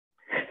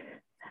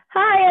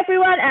Hi,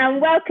 everyone,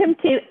 and welcome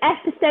to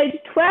episode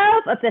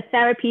 12 of the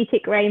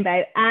Therapeutic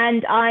Rainbow.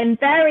 And I'm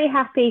very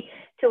happy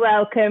to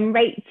welcome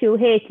Rachel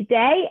here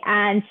today.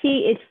 And she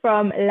is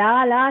from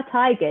La La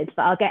Tigers,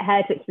 but I'll get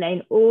her to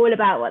explain all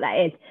about what that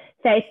is.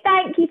 So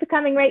thank you for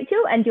coming,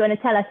 Rachel. And do you want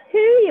to tell us who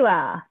you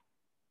are?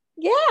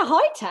 Yeah,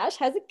 hi Tash,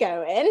 how's it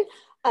going?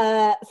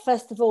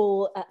 First of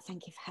all,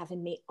 thank you for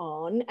having me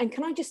on. And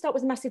can I just start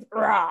with a massive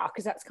rah,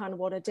 because that's kind of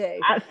what I do.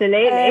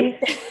 Absolutely.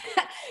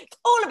 It's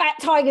all about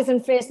tigers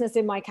and fierceness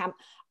in my camp.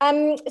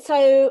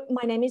 So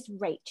my name is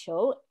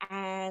Rachel,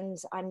 and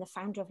I'm the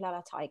founder of La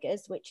La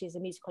Tigers, which is a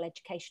musical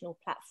educational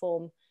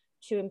platform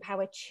to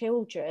empower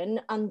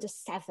children under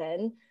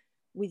 7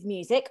 with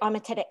music. I'm a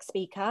TEDx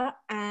speaker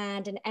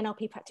and an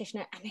NLP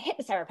practitioner and a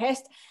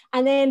hypnotherapist.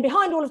 And then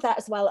behind all of that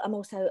as well, I'm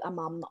also a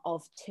mum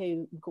of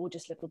 2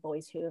 gorgeous little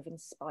boys who have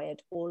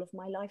inspired all of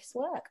my life's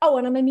work. Oh,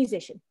 and I'm a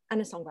musician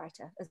and a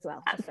songwriter as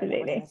well.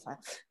 Absolutely.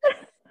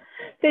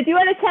 So do you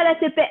want to tell us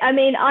a bit? I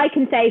mean, I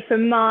can say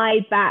from my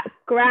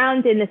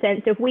background in the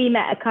sense of we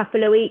met a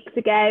couple of weeks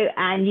ago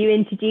and you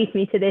introduced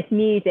me to this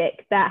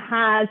music that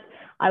has,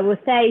 I will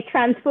say,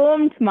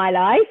 transformed my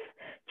life,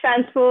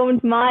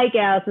 transformed my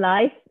girl's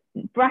life.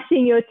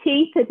 Brushing your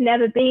teeth has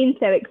never been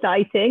so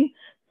exciting.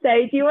 So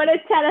do you want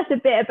to tell us a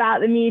bit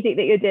about the music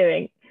that you're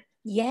doing?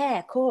 Yeah,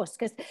 of course,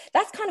 because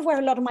that's kind of where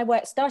a lot of my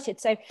work started.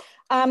 So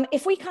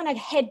if we kind of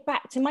head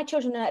back to, my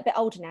children are a bit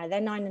older now, they're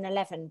 9 and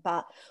 11,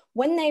 but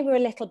when they were a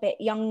little bit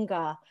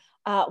younger,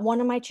 one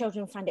of my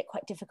children found it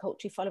quite difficult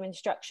to follow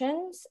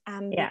instructions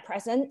and be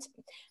present.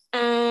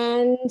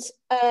 And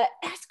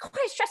it's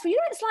quite stressful. You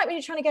know what it's like when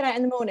you're trying to get out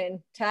in the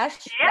morning,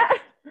 Tash?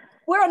 Yeah.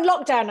 We're on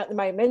lockdown at the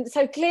moment,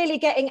 so clearly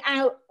getting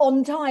out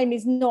on time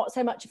is not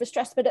so much of a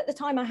stress. But at the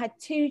time I had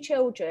 2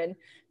 children,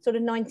 sort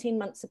of 19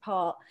 months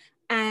apart,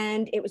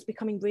 and it was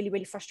becoming really,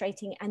 really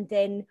frustrating. And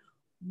then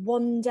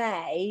one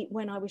day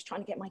when I was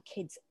trying to get my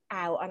kids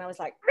out and I was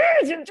like,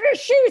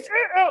 shoes,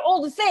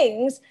 all the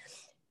things,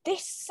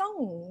 this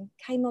song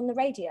came on the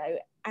radio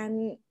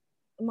and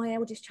my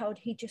eldest child,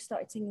 he just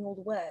started singing all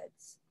the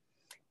words.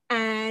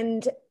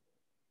 And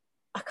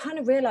I kind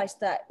of realized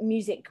that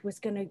music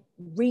was going to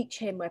reach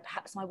him where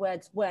perhaps my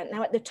words weren't.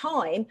 Now, at the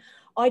time,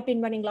 I'd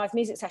been running live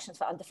music sessions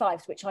for under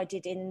 5s, which I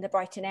did in the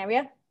Brighton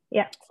area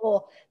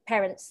for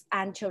parents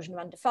and children of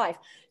under 5.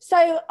 So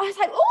I was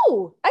like,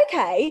 oh,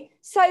 okay.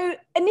 So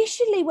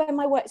initially when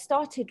my work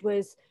started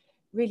was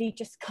really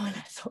just kind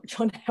of sort of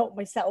trying to help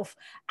myself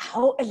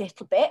out a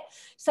little bit.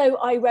 So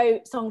I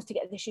wrote songs to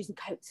get the shoes and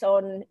coats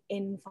on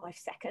in 5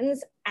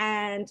 seconds,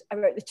 and I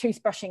wrote the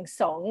toothbrushing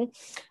song.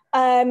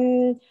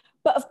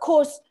 But of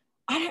course,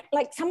 I don't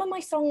like, some of my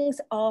songs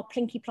are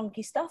plinky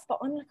plonky stuff, but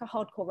I'm like a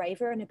hardcore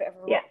raver and a bit of a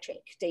rock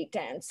chick deep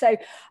down. So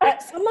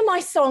some of my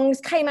songs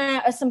came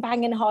out as some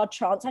banging hard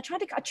trance. I tried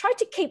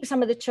to keep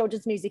some of the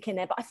children's music in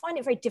there, but I find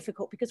it very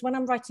difficult because when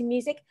I'm writing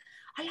music,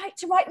 I like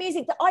to write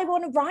music that I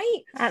want to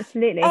write.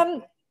 Absolutely.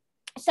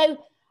 So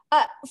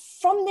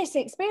from this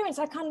experience,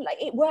 I kind of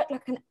like, it worked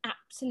like an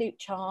absolute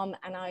charm.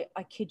 And I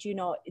kid you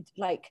not, it's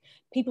like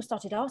people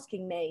started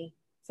asking me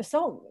for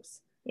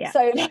songs. Yeah.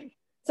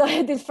 So I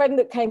had this friend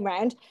that came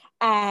round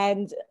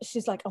and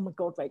she's like, oh my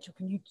God, Rachel,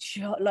 can you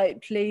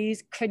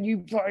please, can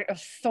you write a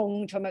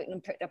song to make them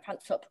pick their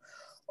pants up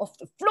off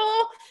the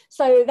floor?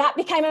 So that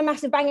became a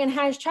massive banging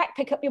house track,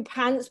 Pick Up Your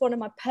Pants, one of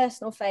my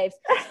personal faves.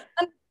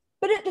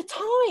 But at the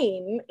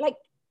time, like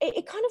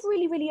it kind of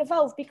really, really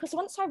evolved, because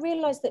once I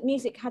realized that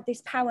music had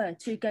this power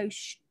to go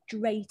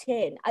straight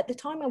in, at the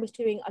time I was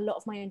doing a lot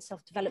of my own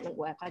self-development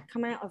work. I'd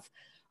come out of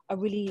a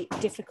really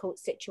difficult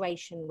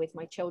situation with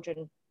my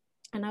children,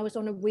 and I was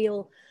on a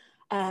real,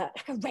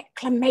 like a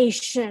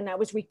reclamation. I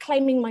was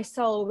reclaiming my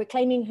soul,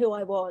 reclaiming who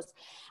I was.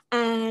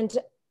 And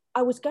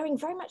I was going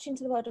very much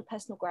into the world of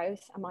personal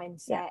growth and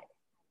mindset,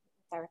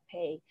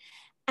 therapy.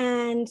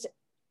 And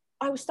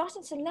I was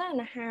starting to learn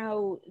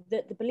how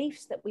the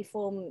beliefs that we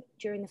form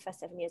during the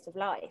first 7 years of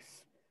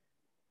life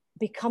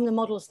become the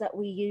models that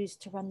we use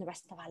to run the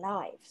rest of our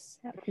lives.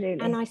 Absolutely.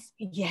 And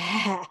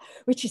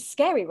which is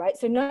scary, right?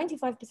 So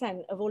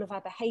 95% of all of our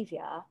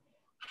behavior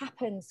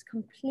happens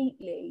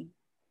completely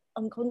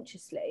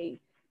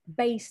unconsciously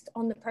based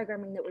on the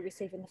programming that we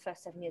receive in the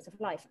first 7 years of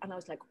life. And I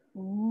was like,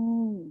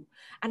 ooh.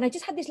 And I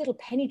just had this little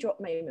penny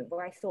drop moment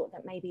where I thought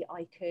that maybe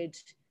I could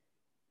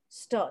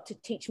start to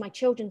teach my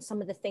children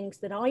some of the things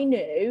that I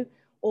knew,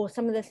 or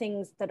some of the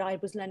things that I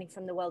was learning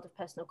from the world of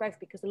personal growth,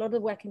 because a lot of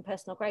the work in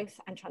personal growth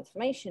and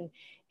transformation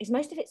is,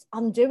 most of it's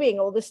undoing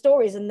all the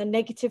stories and the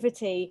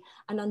negativity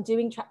and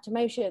undoing trapped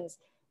emotions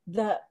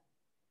that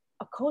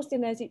are caused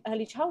in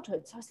early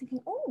childhood. So I was thinking,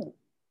 oh,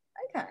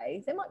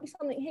 okay, there might be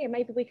something here.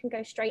 Maybe we can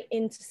go straight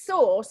into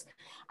source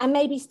and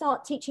maybe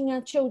start teaching our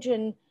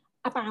children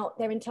about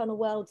their internal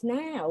worlds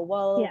now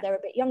while they're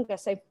a bit younger.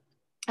 So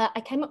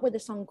I came up with a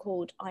song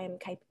called I Am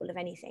Capable of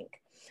Anything.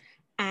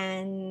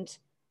 And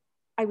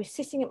I was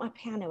sitting at my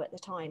piano at the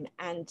time.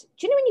 And do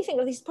you know when you think,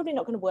 well, this is probably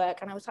not going to work?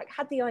 And I was like,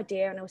 had the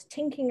idea and I was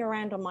tinkering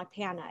around on my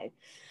piano.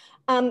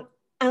 And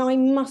I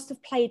must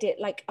have played it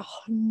like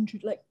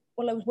 100, like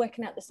while I was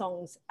working out the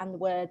songs and the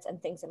words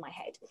and things in my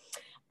head.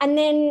 And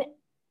then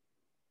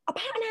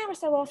about an hour or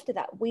so after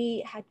that,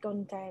 we had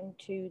gone down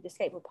to the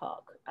skateboard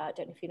park. I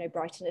don't know if you know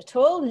Brighton at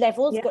all.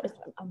 Levels got an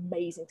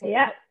amazing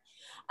skateboard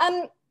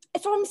park.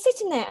 So I'm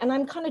sitting there and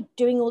I'm kind of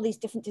doing all these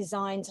different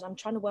designs and I'm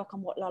trying to work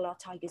on what La La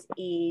Tigers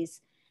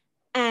is.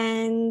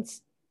 And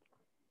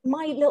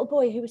my little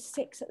boy, who was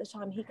 6 at the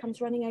time, he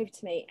comes running over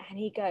to me and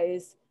he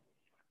goes,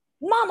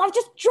 "Mum, I've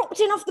just dropped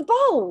in off the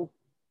bowl."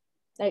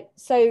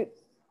 So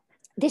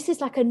this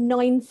is like a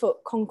 9-foot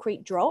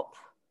concrete drop.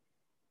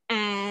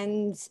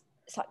 And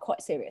it's like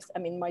quite serious. I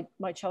mean,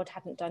 my child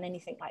hadn't done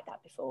anything like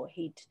that before.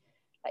 He'd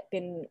like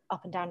been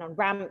up and down on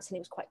ramps and he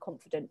was quite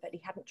confident, but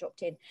he hadn't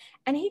dropped in.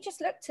 And he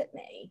just looked at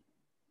me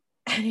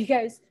and he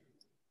goes,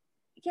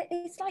 "Yeah,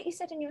 it's like you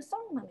said in your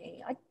song,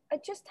 Mummy. I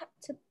just had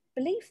to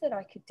believe that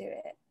I could do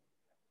it.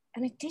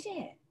 And I did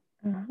it."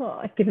 Oh,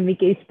 it's giving me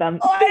goosebumps.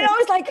 Oh, and I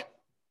was like,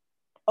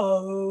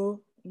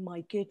 oh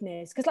my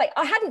goodness. Because like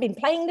I hadn't been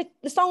playing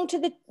the song to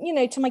the, you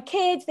know, to my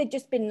kids. They'd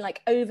just been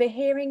like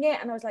overhearing it.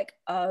 And I was like,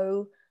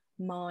 oh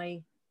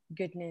my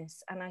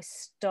goodness. And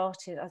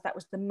that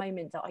was the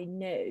moment that I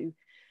knew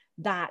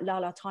that La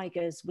La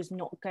Tigers was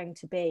not going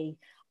to be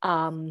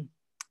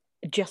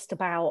just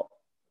about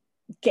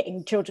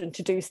getting children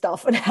to do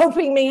stuff and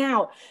helping me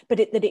out, but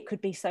that it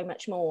could be so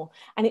much more.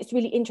 And it's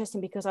really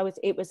interesting because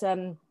it was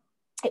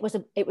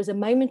a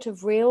moment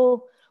of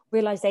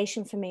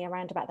realization for me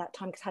around about that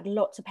time, because I had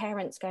lots of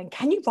parents going,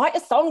 "Can you write a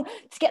song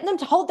to get them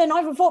to hold their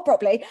knife and fork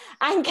properly?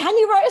 And can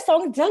you write a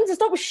song to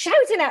stop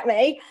shouting at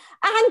me?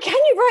 And can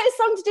you write a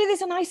song to do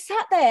this?" And I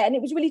sat there and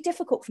it was really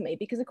difficult for me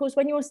because, of course,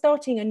 when you're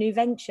starting a new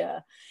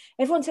venture,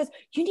 everyone says,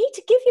 you need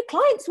to give your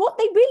clients what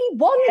they really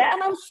want. Yeah.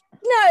 And I was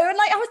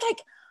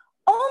like,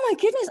 oh my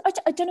goodness,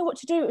 I don't know what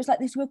to do. It was like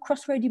this real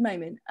crossroady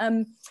moment.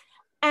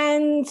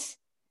 And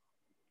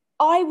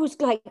I was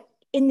like,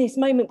 in this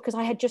moment, because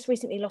I had just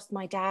recently lost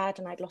my dad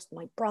and I'd lost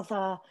my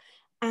brother,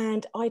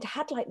 and I'd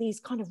had like these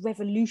kind of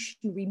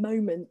revolutionary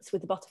moments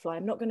with the butterfly.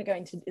 I'm not going to go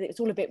into it's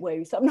all a bit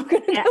woo, so I'm not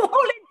going to go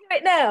all into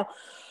it now.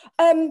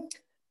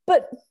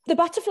 But the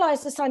butterfly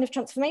is a sign of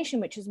transformation,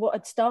 which is what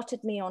had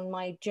started me on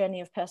my journey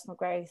of personal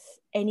growth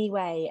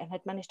anyway, and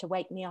had managed to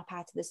wake me up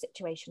out of the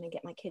situation and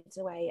get my kids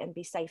away and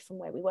be safe from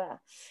where we were.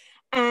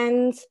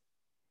 And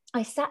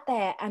I sat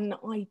there and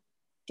I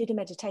did a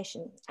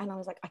meditation and I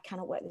was like, I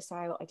cannot work this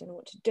out. I don't know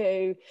what to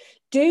do.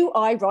 Do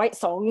I write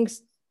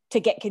songs to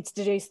get kids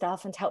to do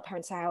stuff and to help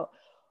parents out?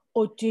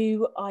 Or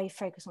do I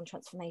focus on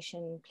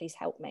transformation? Please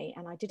help me.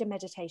 And I did a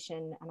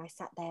meditation and I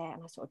sat there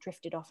and I sort of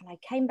drifted off, and I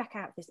came back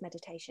out of this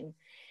meditation,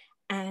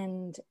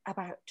 and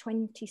about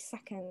 20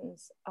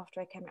 seconds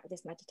after I came out of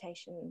this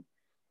meditation,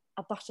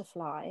 a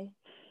butterfly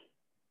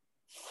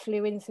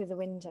flew in through the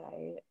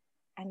window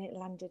and it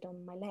landed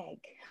on my leg.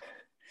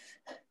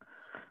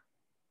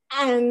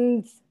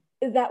 And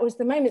that was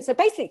the moment. So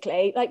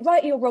basically, like,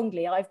 rightly or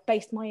wrongly, I've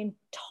based my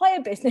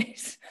entire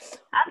business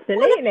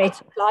absolutely on a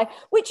butterfly,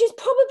 which is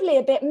probably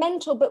a bit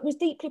mental, but was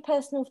deeply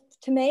personal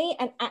to me.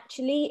 And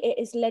actually, it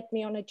has led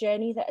me on a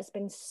journey that has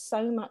been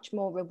so much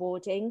more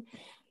rewarding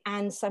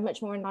and so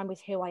much more in line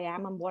with who I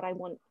am and what I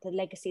want, the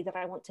legacy that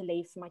I want to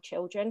leave for my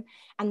children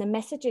and the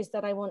messages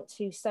that I want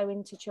to sow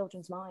into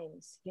children's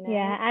minds, you know?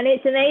 Yeah, and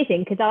it's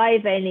amazing because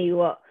I've only,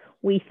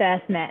 we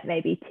first met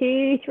maybe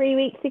 2-3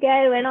 weeks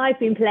ago, and I've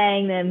been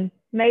playing them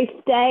most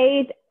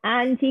days,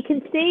 and you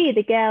can see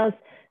the girls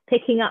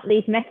picking up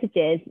these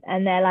messages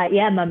and they're like,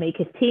 yeah, mummy,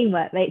 because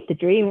teamwork makes the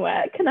dream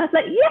work. And I was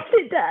like, yes,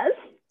 it does.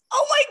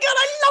 Oh my God,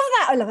 I love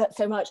that. I love that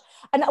so much.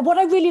 And what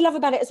I really love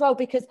about it as well,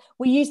 because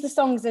we use the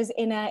songs as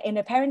in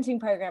a parenting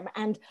program,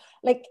 and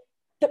like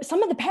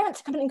some of the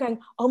parents are coming and going,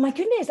 oh my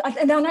goodness.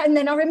 And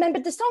then I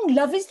remembered the song,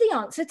 love is the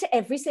answer to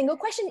every single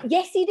question.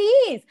 Yes, it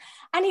is.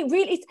 And it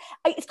really is.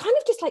 It's kind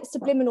of just like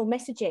subliminal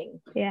messaging,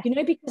 you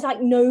know, because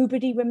like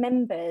nobody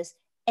remembers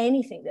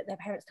anything that their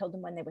parents told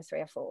them when they were 3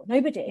 or 4.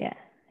 Nobody.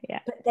 Yeah.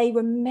 But they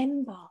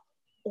remember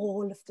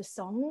all of the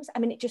songs. I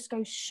mean, it just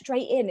goes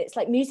straight in. It's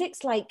like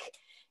music's like,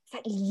 it's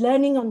like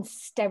learning on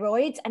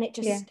steroids, and it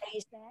just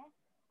stays there.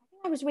 I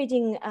think I was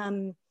reading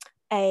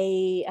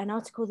an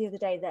article the other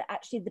day that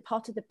actually the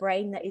part of the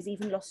brain that is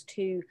even lost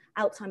to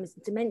Alzheimer's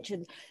and dementia,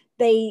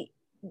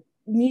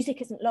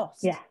 music isn't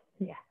lost. Yeah,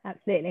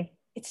 absolutely.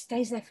 It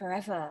stays there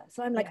forever.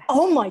 So I'm like,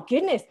 oh my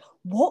goodness,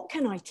 what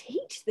can I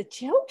teach the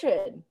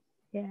children?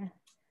 Yeah,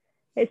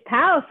 it's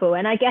powerful.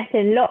 And I guess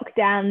in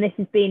lockdown, this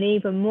has been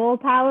even more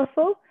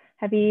powerful.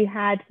 Have you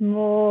had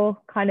more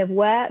kind of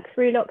work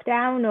through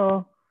lockdown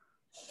or?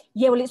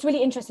 Yeah, well, it's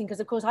really interesting because,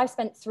 of course, I've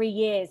spent 3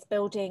 years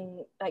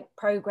building like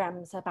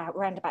programs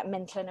around about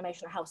mental and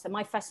emotional health. So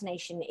my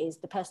fascination is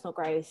the personal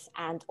growth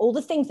and all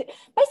the things that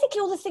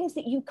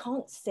you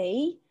can't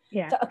see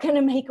that are going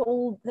to make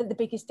all the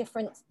biggest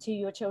difference to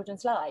your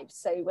children's lives.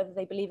 So whether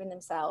they believe in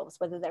themselves,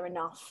 whether they're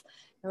enough,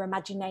 their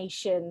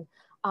imagination,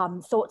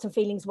 thoughts and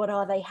feelings, what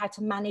are they, how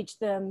to manage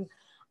them,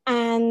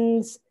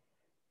 and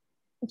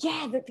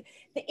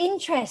the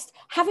interest,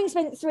 having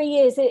spent 3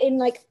 years in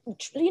like,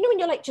 you know, when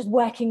you're like just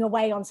working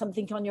away on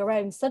something on your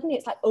own, suddenly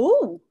it's like,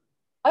 oh,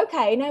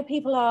 okay, now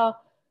people are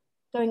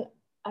going,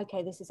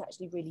 okay, this is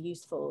actually really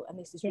useful and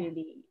this is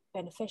really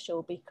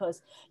beneficial,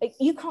 because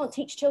you can't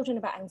teach children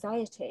about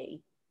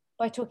anxiety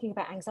by talking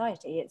about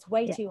anxiety. It's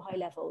way too high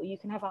level. You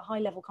can have a high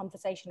level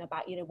conversation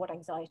about, you know, what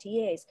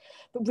anxiety is,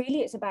 but really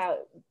it's about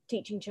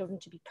teaching children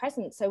to be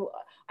present. So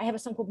I have a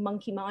song called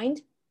Monkey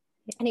Mind,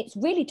 and it's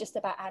really just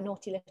about our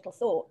naughty little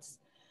thoughts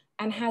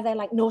and how they're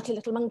like naughty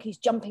little monkeys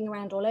jumping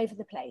around all over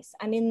the place.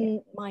 And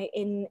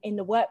in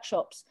the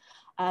workshops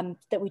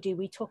that we do,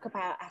 we talk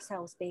about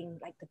ourselves being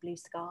like the blue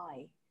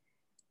sky,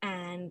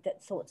 and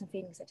that thoughts and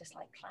feelings are just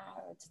like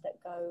clouds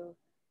that go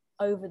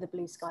over the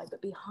blue sky,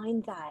 but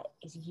behind that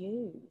is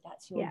you.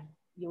 That's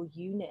your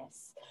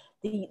you-ness,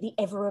 the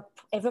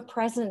ever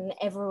present,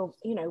 ever,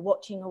 you know,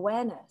 watching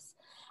awareness.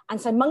 And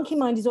so Monkey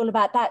Mind is all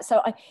about that.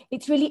 So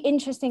it's really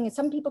interesting. And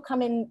some people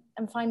come in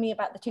and find me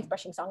about the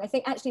toothbrushing song. I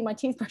think actually my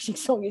toothbrushing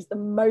song is the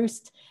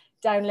most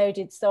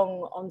downloaded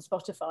song on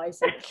Spotify.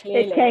 So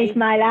clearly it changed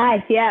my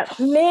life. Yeah,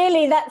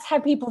 clearly that's how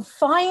people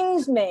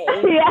find me.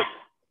 Yeah.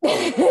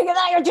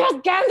 You're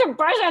just going to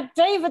brush your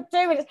teeth for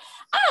 2 minutes,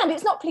 and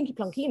it's not plinky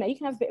plonky. You know, you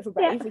can have a bit of a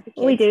rave with the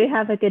kids. We do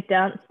have a good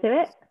dance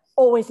to it.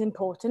 Always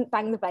important.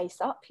 Bang the bass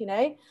up, you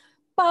know.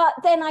 But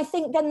then I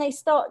think then they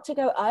start to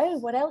go, oh,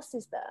 what else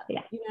is there?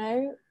 Yeah. You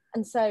know.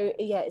 And so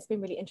it's been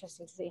really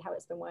interesting to see how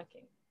it's been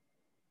working.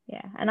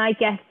 Yeah, and I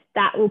guess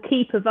that will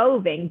keep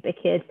evolving,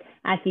 because,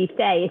 as you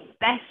say,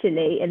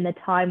 especially in the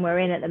time we're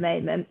in at the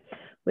moment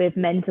with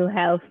mental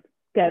health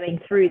going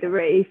through the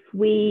roof,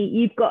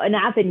 you've got an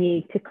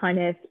avenue to kind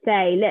of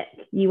say,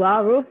 look, you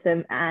are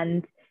awesome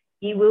and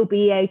you will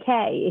be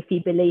okay if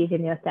you believe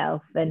in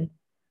yourself. And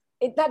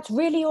that's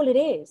really all it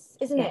is,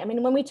 isn't it? I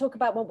mean, when we talk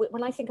about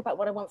when I think about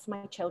what I want for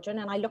my children,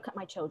 and I look at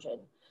my children,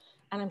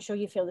 and I'm sure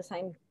you feel the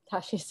same,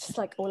 Tash, it's just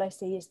like all I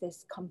see is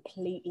this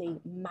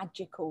completely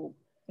magical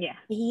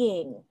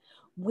being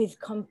with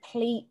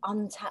complete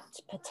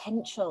untapped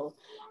potential.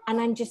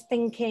 And I'm just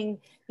thinking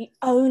the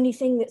only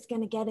thing that's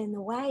going to get in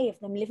the way of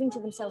them living to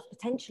themselves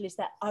potential is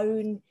their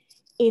own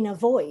inner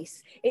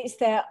voice. It's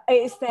their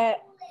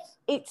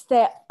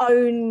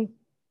own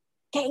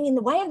getting in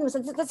the way of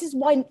themselves. This is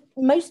why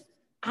most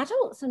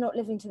adults are not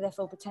living to their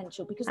full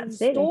potential, because of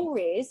the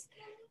stories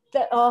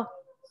that are.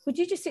 Would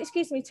you just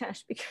excuse me,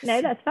 Tash? Because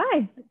no, that's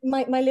fine.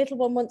 My little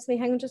one wants me.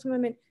 Hang on just a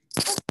moment.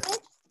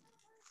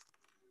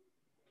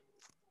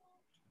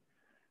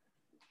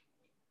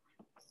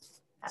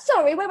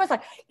 Sorry, where was I?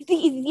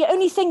 The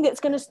only thing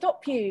that's going to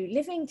stop you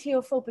living to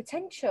your full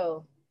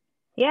potential,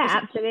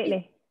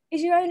 absolutely,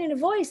 is your own inner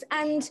voice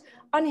and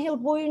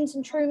unhealed wounds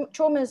and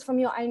traumas from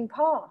your own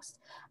past.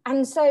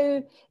 And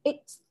so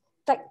it's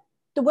like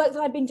the work that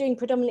I've been doing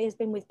predominantly has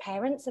been with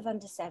parents of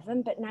under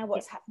 7, but now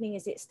what's happening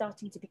is it's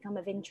starting to become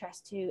of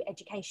interest to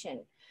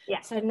education.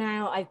 So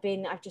now I've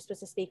just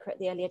was a speaker at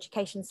the Early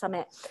Education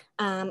Summit.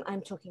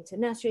 I'm talking to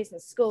nurseries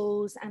and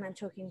schools, and I'm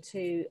talking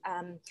to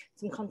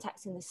some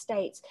contacts in the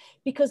States,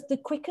 because the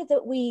quicker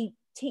that we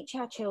teach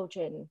our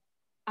children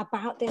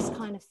about this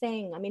kind of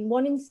thing, I mean,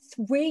 1 in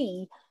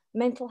 3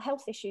 mental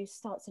health issues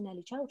starts in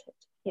early childhood.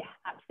 Yeah,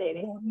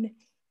 absolutely. 1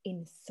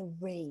 in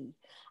 3.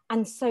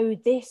 And so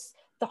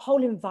the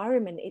whole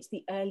environment, it's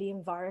the early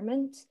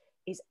environment,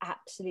 is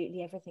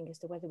absolutely everything as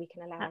to whether we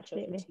can allow our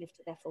children to live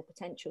to their full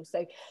potential.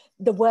 So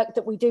the work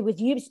that we do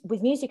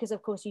with music is,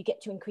 of course, you get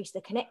to increase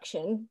the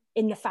connection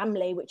in the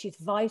family, which is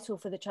vital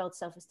for the child's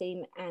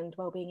self-esteem and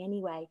well-being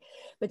anyway.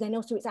 But then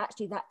also it's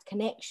actually that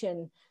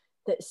connection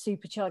that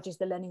supercharges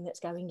the learning that's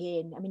going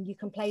in. I mean, you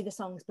can play the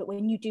songs, but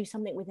when you do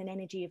something with an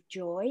energy of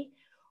joy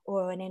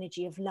or an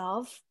energy of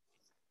love,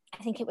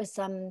 I think it's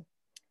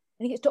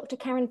Dr.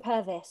 Karen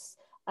Purvis,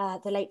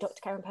 the late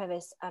Dr. Karen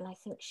Purvis, and I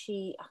think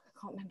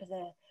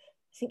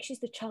I think she's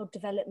the Child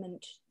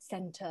Development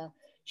Centre.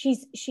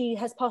 She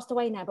has passed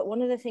away now, but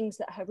one of the things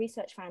that her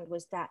research found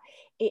was that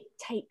it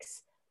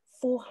takes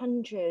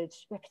 400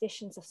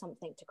 repetitions of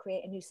something to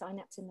create a new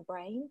synapse in the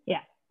brain.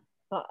 Yeah.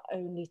 But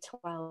only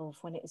 12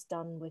 when it is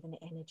done with an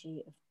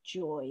energy of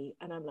joy.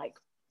 And I'm like,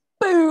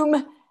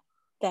 boom,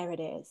 there it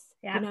is.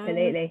 Yeah,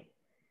 absolutely.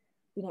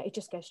 You know, it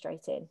just goes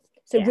straight in.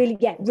 So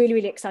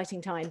really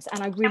exciting times.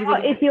 And I really,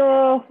 what is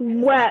your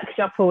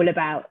workshop all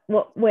about?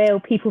 What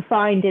will people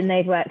find in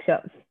those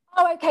workshops?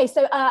 Oh, okay.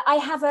 So I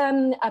have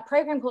a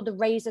program called the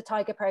Raise a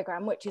Tiger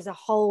program, which is a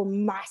whole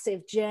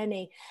massive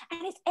journey.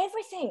 And it's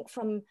everything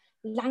from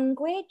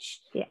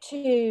language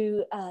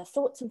to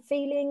thoughts and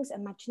feelings,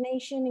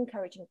 imagination,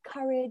 encouraging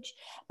courage.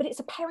 But it's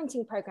a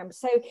parenting program.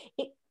 So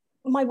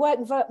my work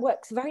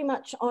works very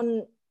much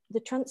on the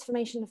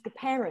transformation of the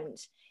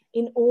parent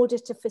in order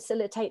to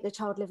facilitate the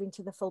child living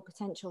to the full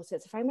potential. So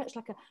it's very much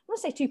like I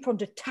want to say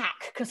two-pronged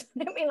attack, because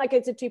I don't mean like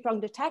it's a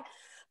two-pronged attack,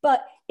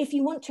 but if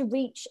you want to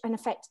reach and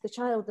affect the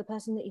child, the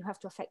person that you have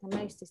to affect the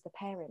most is the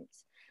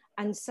parents.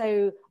 And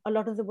so a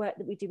lot of the work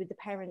that we do with the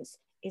parents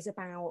is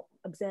about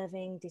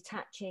observing,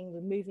 detaching,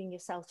 removing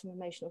yourself from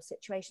emotional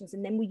situations.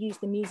 And then we use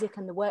the music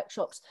and the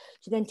workshops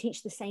to then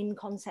teach the same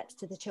concepts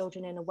to the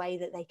children in a way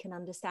that they can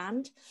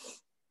understand.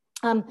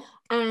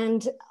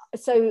 And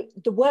so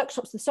the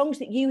workshops, the songs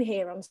that you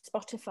hear on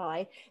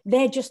Spotify,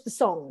 they're just the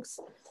songs.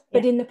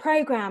 But in the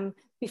program,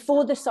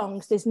 before the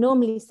songs, there's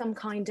normally some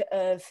kind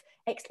of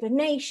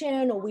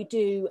explanation, or we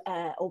do,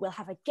 or we'll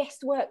have a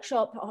guest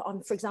workshop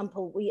on, for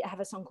example, we have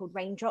a song called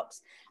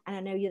Raindrops. And I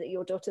know that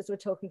your daughters were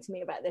talking to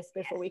me about this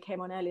before we came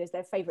on earlier, as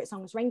their favorite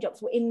song is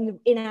Raindrops. Well,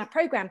 in our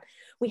program,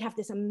 we have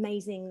this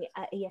amazing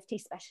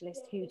EFT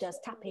specialist who does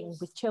tapping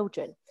with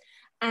children.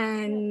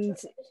 And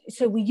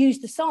so we use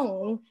the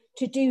song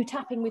to do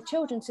tapping with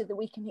children so that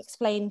we can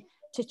explain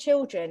to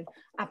children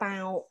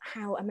about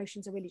how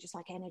emotions are really just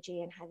like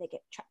energy and how they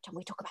get trapped, and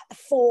we talk about the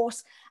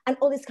force and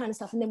all this kind of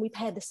stuff, and then we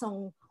pair the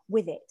song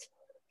with it.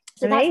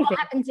 So Amazing. That's what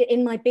happens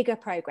in my bigger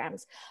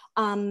programs.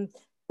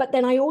 But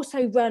then I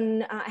also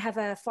run, I have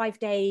a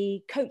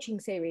 5-day coaching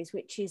series,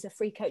 which is a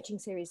free coaching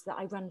series that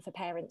I run for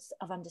parents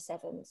of under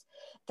 7s,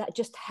 that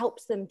just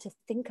helps them to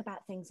think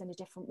about things in a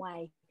different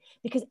way,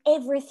 because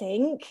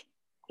everything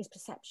is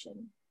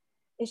perception.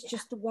 It's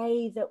just the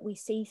way that we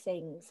see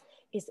things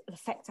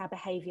affects our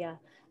behavior,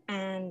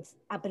 and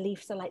our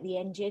beliefs are like the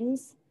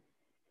engines,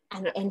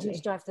 and the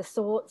engines drive the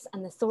thoughts,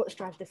 and the thoughts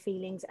drive the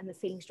feelings, and the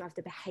feelings drive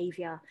the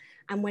behavior.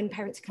 And when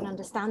parents can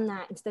understand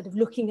that, instead of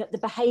looking at the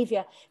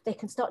behavior, they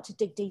can start to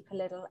dig deep a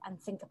little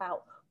and think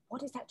about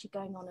what is actually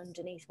going on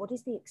underneath. What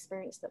is the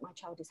experience that my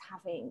child is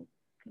having?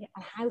 Yeah.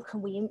 And how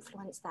can we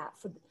influence that,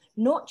 for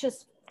not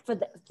just for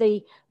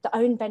the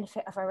own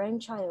benefit of our own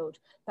child,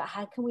 but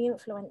how can we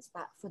influence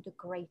that for the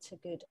greater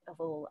good of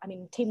all? I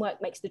mean,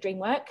 teamwork makes the dream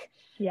work.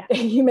 Yeah.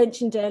 You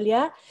mentioned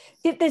earlier.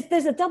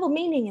 There's a double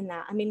meaning in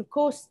that. I mean, of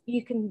course,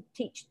 you can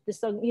teach the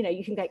song, you know,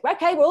 you can go,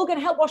 okay, we're all going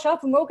to help wash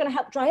up and we're all going to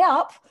help dry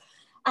up.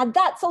 And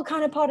that's all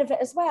kind of part of it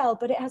as well,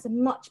 but it has a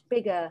much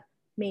bigger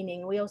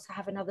meaning. We also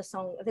have another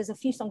song. There's a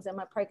few songs in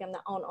my program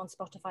that aren't on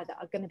Spotify that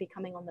are going to be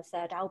coming on the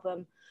 3rd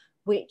album,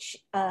 which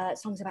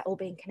songs about all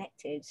being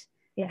connected.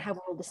 Yeah, how we're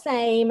all the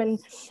same,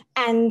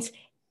 and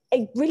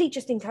it really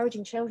just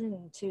encouraging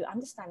children to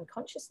understand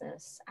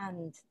consciousness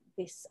and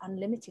this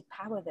unlimited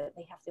power that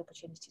they have the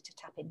opportunity to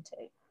tap into.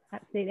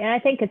 Absolutely. And I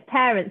think as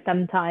parents,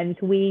 sometimes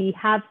we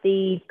have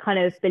the kind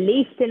of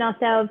beliefs in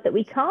ourselves that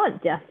we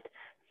can't just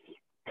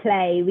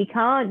play, we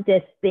can't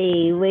just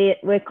be,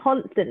 we're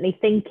constantly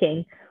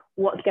thinking,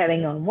 what's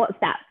going on, what's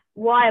that,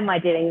 why am I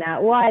doing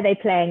that, why are they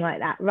playing like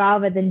that,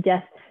 rather than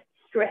just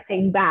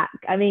stripping back.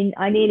 I mean,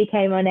 I nearly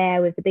came on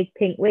air with the big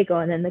pink wig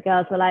on, and the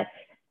girls were like,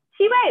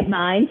 she won't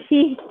mind,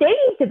 she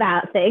sings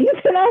about things.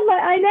 And I was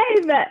like, I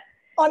know, but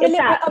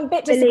I'm a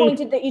bit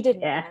disappointed that you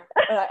didn't. Yeah.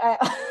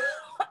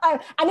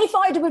 And if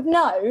I'd have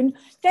known,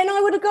 then I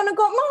would have gone and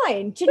got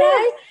mine. Do you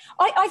know?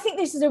 I think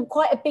this is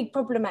quite a big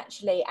problem,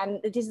 actually, and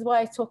this is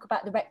why I talk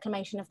about the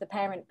reclamation of the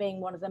parent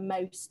being one of the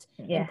most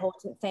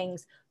important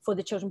things for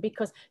the children,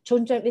 because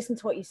children don't listen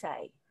to what you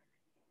say.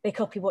 They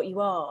copy what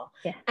you are.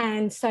 Yeah.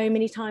 And so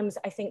many times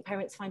I think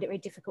parents find it very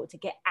difficult to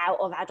get out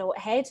of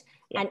adulthood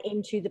and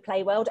into the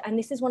play world. And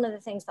this is one of the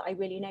things that I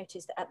really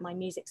noticed at my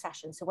music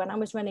sessions. So when I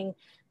was running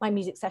my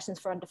music sessions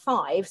for under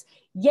 5s,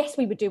 yes,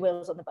 we would do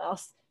Wheels on the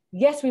Bus.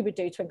 Yes, we would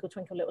do Twinkle,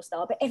 Twinkle, Little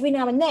Star. But every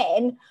now and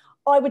then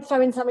I would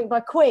throw in something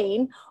by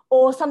Queen,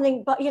 or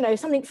something, but, you know,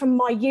 something from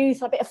my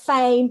youth, a bit of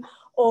Fame,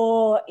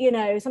 or, you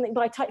know, something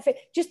by Tight Fit,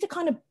 just to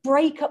kind of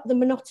break up the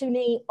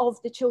monotony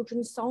of the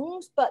children's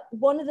songs. But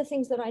one of the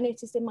things that I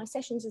noticed in my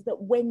sessions is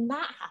that when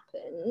that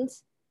happened,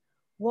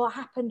 what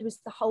happened was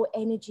the whole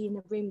energy in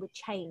the room would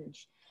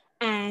change.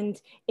 And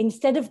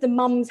instead of the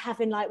mums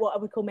having like what I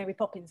would call Mary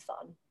Poppins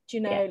fun, do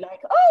you know,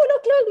 like, oh,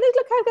 look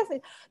how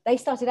good, they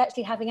started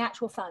actually having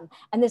actual fun.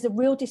 And there's a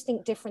real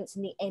distinct difference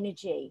in the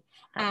energy.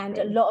 And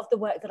a lot of the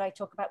work that I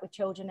talk about with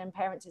children and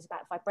parents is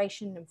about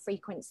vibration and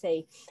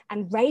frequency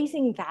and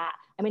raising that.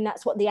 I mean,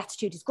 that's what the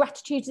Attitude is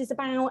Gratitude is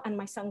about. And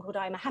my song called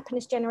I Am a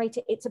Happiness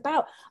Generator, it's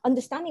about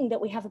understanding that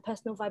we have a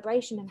personal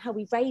vibration and how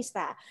we raise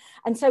that.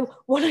 And so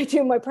what I do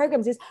in my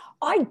programs is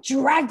I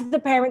drag the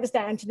parents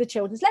down to the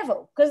children's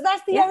level, because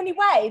that's the only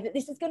way that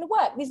this is going to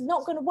work. This is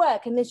not going to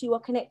work unless you are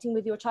connecting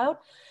with your child.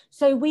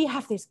 So we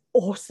have this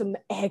awesome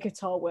air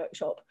guitar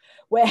workshop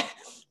where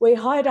we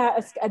hired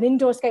out an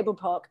indoor skateboard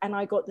park, and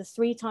I got the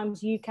 3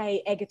 times UK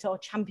air guitar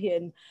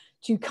champion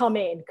to come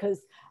in, because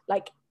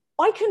like,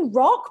 I can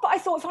rock, but I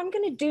thought, if I'm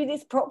going to do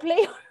this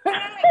properly,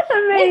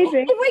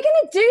 amazing. If we're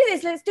going to do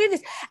this, let's do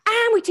this.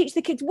 And we teach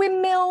the kids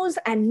windmills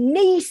and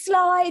knee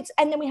slides.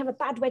 And then we have a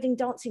bad wedding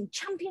dancing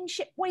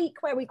championship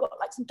week where we got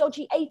like some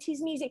dodgy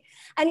 80s music.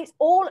 And it's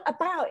all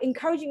about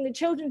encouraging the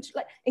children to,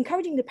 like,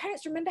 encouraging the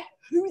parents to remember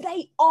who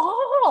they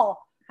are.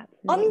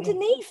 Absolutely.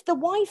 Underneath the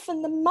wife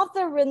and the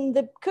mother and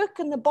the cook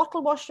and the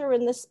bottle washer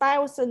and the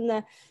spouse and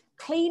the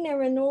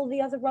cleaner and all the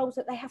other roles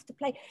that they have to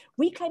play,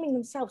 reclaiming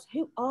themselves.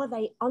 Who are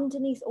they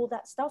underneath all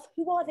that stuff?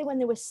 Who are they when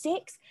they were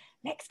 6?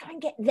 Let's go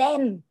and get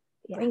them,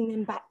 bring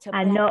them back to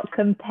and not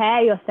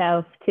compare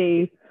yourself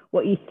to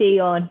what you see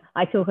on.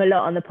 I talk a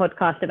lot on the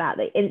podcast about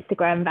the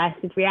Instagram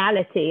versus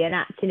reality, and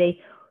actually,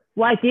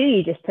 why do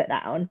you just put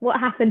that on? What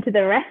happened to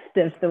the rest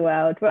of the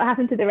world? What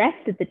happened to the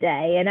rest of the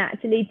day? And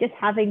actually just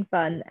having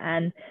fun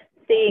and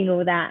seeing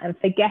all that and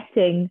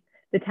forgetting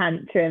the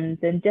tantrums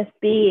and just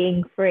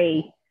being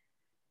free.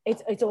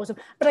 It's awesome.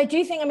 But I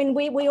do think, I mean,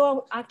 we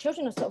all, our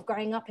children are sort of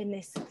growing up in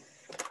this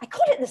I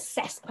call it the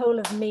cesspool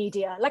of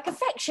media, like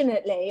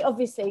affectionately,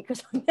 obviously,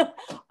 because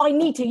I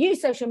need to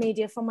use social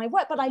media for my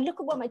work, but I look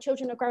at what my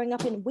children are growing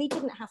up in. We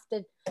didn't have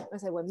to, I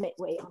say, well,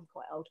 I'm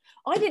quite old.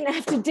 I didn't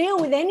have to deal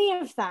with any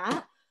of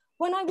that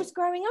when I was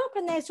growing up,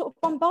 and they're sort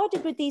of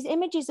bombarded with these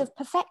images of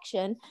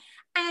perfection.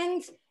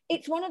 And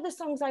it's one of the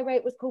songs I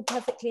wrote was called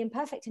Perfectly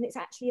Imperfect, and it's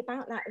actually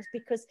about that, is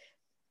because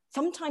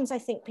sometimes I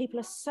think people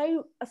are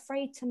so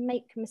afraid to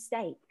make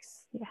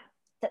mistakes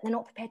that they're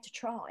not prepared to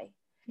try.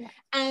 Yeah.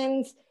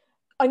 And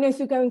I know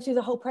through going through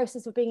the whole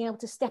process of being able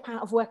to step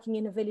out of working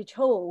in a village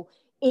hall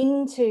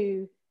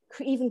into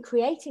even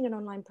creating an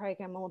online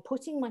program or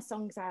putting my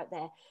songs out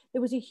there,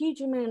 there was a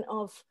huge amount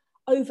of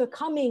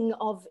overcoming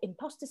of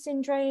imposter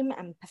syndrome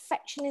and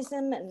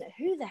perfectionism, and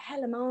who the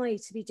hell am I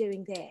to be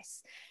doing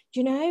this,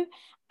 you know?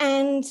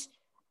 And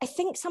I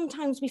think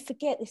sometimes we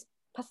forget this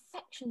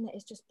perfection that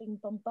is just being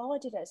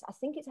bombarded at us. I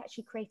think it's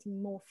actually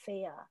creating more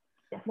fear,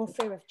 more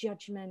fear of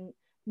judgment,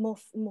 more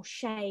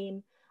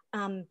shame.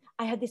 I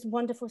had this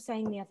wonderful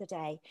saying the other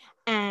day,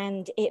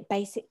 and it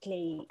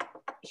basically,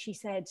 she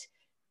said,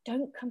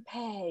 don't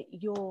compare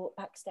your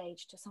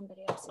backstage to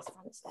somebody else's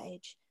front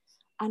stage.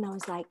 And I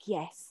was like,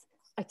 yes,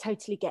 I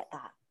totally get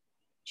that.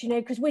 Do you know,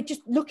 because we're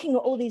just looking at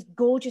all these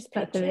gorgeous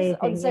pictures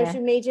on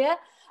social media.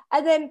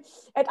 And then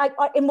I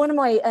in one of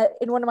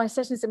my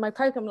sessions in my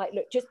program, like,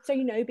 look, just so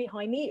you know,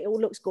 behind me, it all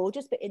looks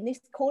gorgeous, but in this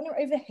corner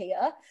over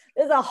here,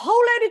 there's a whole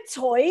load of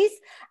toys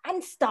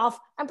and stuff,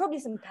 and probably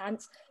some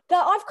pants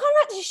that I've kind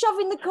of had to shove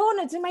in the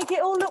corner to make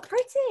it all look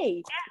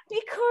pretty,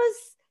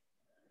 because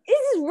this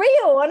is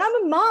real. And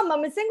I'm a mum,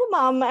 I'm a single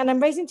mum, and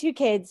I'm raising 2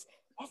 kids.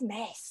 There's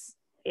mess.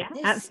 Yeah,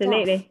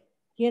 absolutely. Stuff,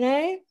 you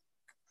know?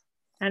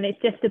 And it's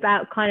just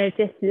about kind of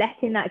just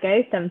letting that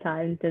go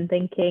sometimes and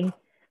thinking,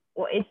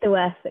 what is the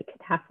worst that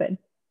could happen?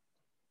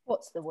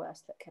 What's the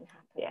worst that can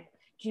happen? Yeah.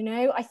 Do you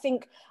know, I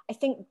think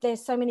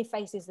there's so many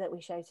faces that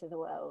we show to the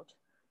world.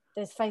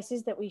 There's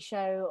faces that we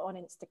show on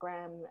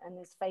Instagram, and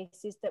there's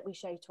faces that we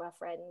show to our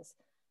friends.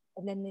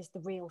 And then there's the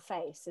real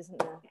face, isn't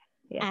there?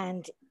 Yeah.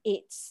 And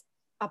it's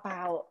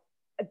about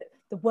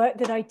the work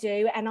that I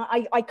do. And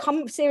I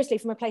come seriously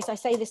from a place, I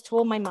say this to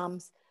all my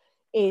mums,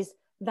 is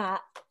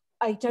that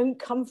I don't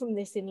come from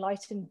this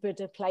enlightened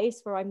Buddha place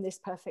where I'm this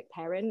perfect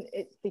parent.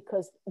 It's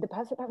because the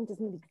perfect parent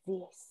doesn't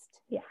exist.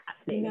 Yeah,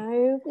 absolutely. You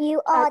know?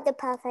 You are the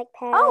perfect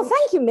parent. Oh,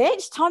 thank you,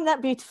 Mitch. Timed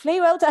that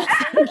beautifully. Well done.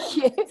 Thank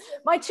you.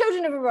 My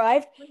children have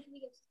arrived.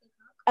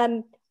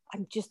 I'm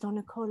just on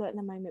a call at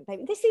the moment,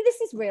 baby. This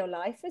is real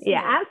life, isn't it?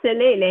 Yeah,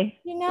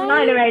 absolutely. You know?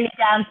 Mine are only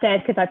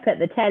downstairs because I put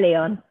the telly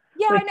on.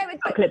 Yeah, I know.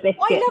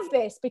 I love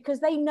this because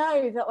they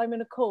know that I'm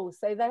on a call.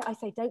 So I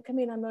say, don't come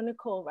in, I'm on a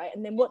call, right?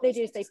 And then what they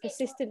do is they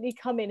persistently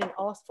come in and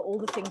ask for all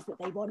the things that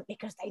they want,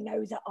 because they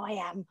know that I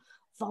am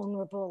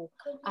vulnerable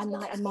and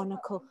I am on a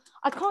call.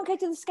 I can't go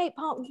to the skate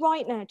park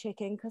right now,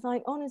 chicken, because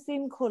I'm on a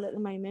Zoom call at the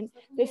moment.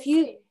 But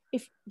soon.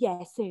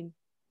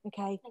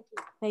 Okay,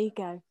 there you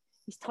go.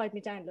 He's tied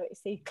me down. Look, you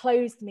see, he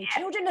closed me.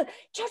 Children are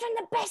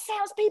the best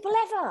salespeople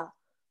ever.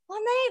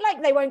 Aren't they?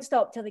 Like, they won't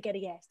stop till they get a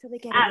yes,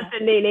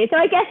 Absolutely. So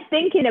I guess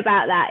thinking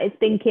about that is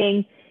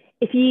thinking,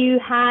 if you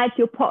had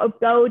your pot of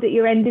gold at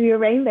your end of your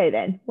rainbow,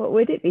 then what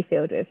would it be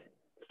filled with?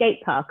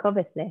 Skate park,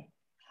 obviously.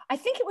 I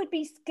think it would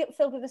be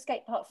filled with a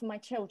skate park for my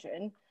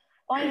children.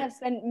 I have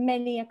spent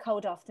many a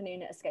cold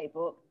afternoon at a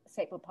skateboard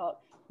park.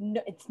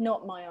 No, it's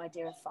not my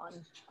idea of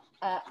fun.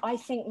 I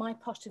think my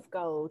pot of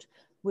gold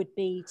would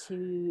be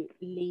to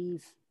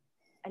leave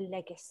a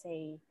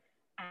legacy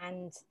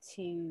and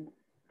to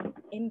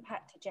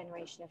impact a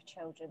generation of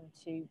children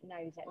to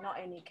know that not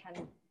only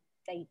can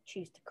they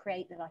choose to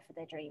create the life of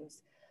their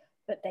dreams,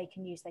 but they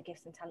can use their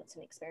gifts and talents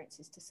and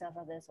experiences to serve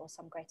others or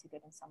some greater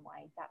good in some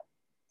way. That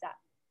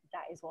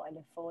is what I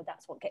live for.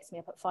 That's what gets me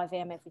up at 5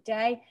 a.m. every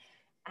day,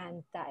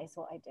 and that is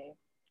what I do.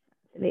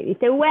 Absolutely.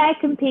 So where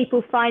can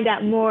people find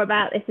out more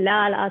about this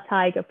La La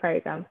Tiger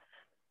program?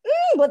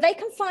 Well, they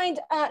can find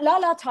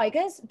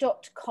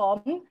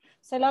lalatigers.com.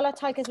 So Lala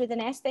Tigers with an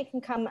S, they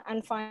can come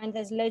and find,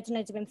 there's loads and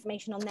loads of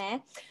information on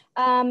there.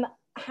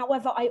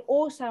 However, I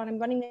also, and I'm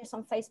running this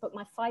on Facebook,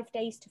 my 5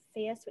 Days to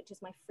Fierce, which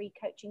is my free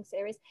coaching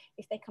series.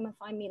 If they come and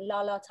find me,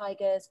 Lala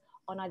Tigers,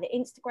 on either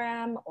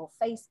Instagram or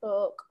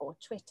Facebook or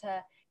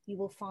Twitter, you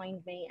will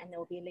find me, and there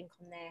will be a link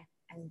on there,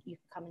 and you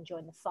can come and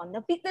join the fun.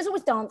 There's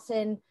always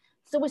dancing,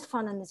 there's always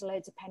fun, and there's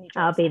loads of penny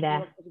drops. I'll be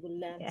there. You will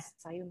learn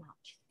so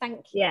much.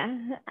 Thank you.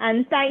 Yeah,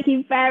 and thank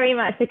you very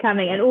much for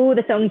coming. And all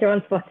the songs are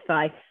on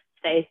Spotify,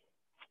 so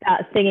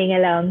start singing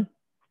along.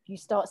 You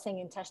start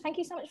singing, Tash. Thank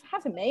you so much for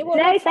having me. Well,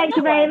 no, thank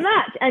you very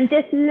much. And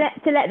just to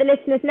let the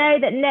listeners know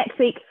that next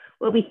week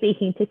we'll be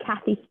speaking to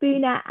Kathy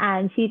Spooner,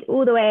 and she's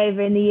all the way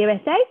over in the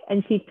USA,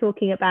 and she's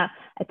talking about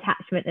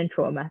attachment and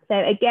trauma. So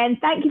again,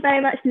 thank you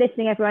very much for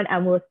listening, everyone,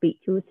 and we'll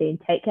speak to you soon.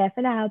 Take care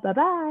for now.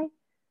 Bye-bye.